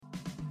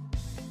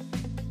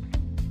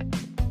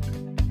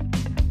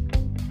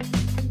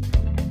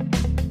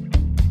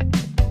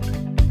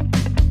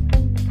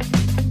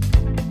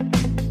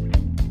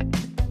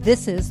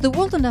This is the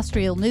World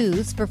Industrial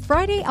News for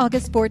Friday,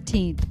 August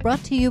 14th,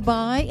 brought to you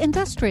by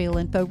Industrial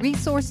Info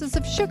Resources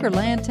of Sugar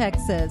Land,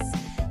 Texas.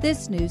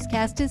 This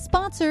newscast is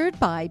sponsored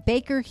by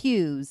Baker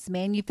Hughes,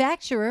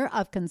 manufacturer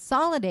of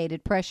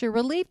consolidated pressure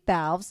relief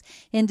valves,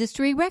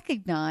 industry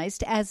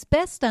recognized as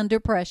best under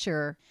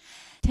pressure.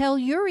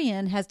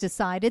 Tellurian has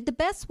decided the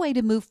best way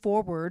to move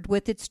forward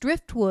with its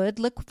Driftwood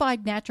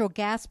liquefied natural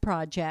gas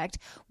project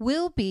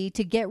will be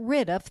to get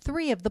rid of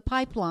 3 of the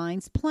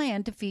pipelines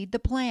planned to feed the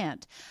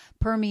plant.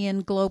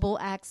 Permian Global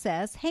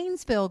Access,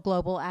 Haynesville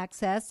Global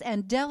Access,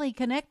 and Delhi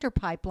Connector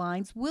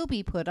pipelines will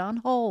be put on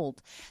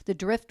hold. The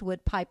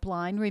Driftwood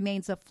pipeline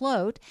remains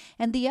afloat,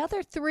 and the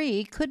other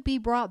 3 could be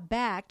brought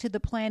back to the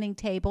planning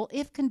table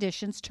if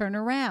conditions turn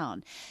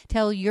around.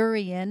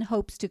 Tellurian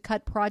hopes to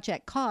cut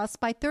project costs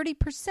by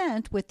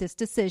 30% with this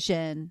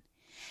decision.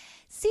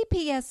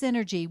 CPS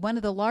Energy, one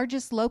of the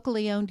largest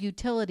locally owned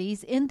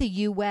utilities in the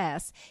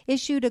U.S.,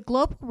 issued a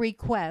global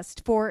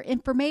request for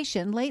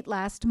information late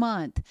last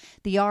month.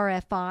 The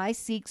RFI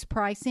seeks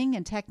pricing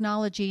and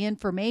technology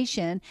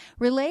information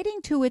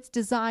relating to its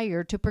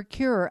desire to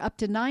procure up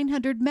to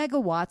 900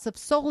 megawatts of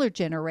solar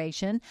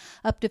generation,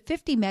 up to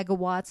 50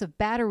 megawatts of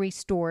battery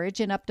storage,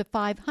 and up to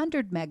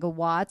 500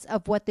 megawatts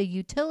of what the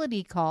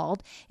utility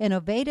called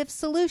innovative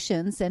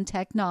solutions and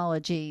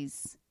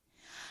technologies.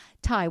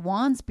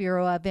 Taiwan's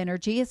Bureau of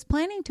Energy is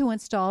planning to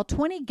install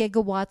 20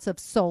 gigawatts of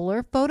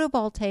solar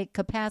photovoltaic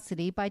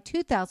capacity by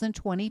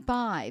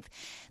 2025.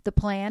 The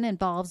plan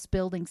involves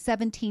building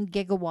 17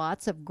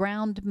 gigawatts of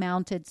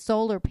ground-mounted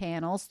solar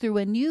panels through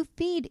a new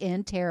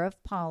feed-in tariff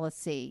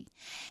policy.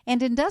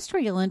 And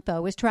Industrial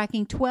Info is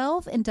tracking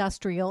 12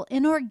 industrial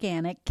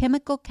inorganic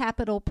chemical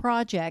capital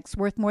projects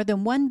worth more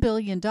than $1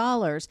 billion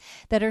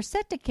that are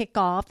set to kick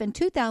off in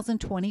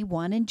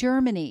 2021 in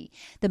Germany.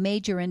 The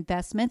major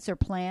investments are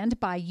planned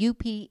by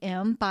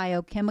UPM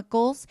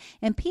Biochemicals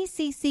and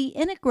PCC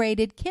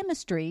Integrated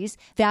Chemistries,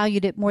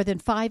 valued at more than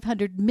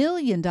 $500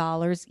 million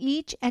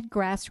each at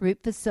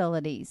grassroots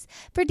facilities.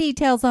 For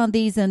details on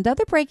these and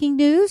other breaking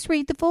news,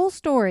 read the full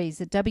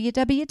stories at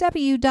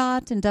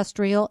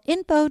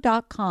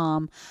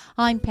www.industrialinfo.com.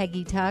 I'm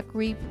Peggy Tuck,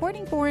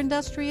 reporting for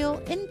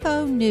Industrial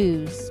Info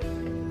News.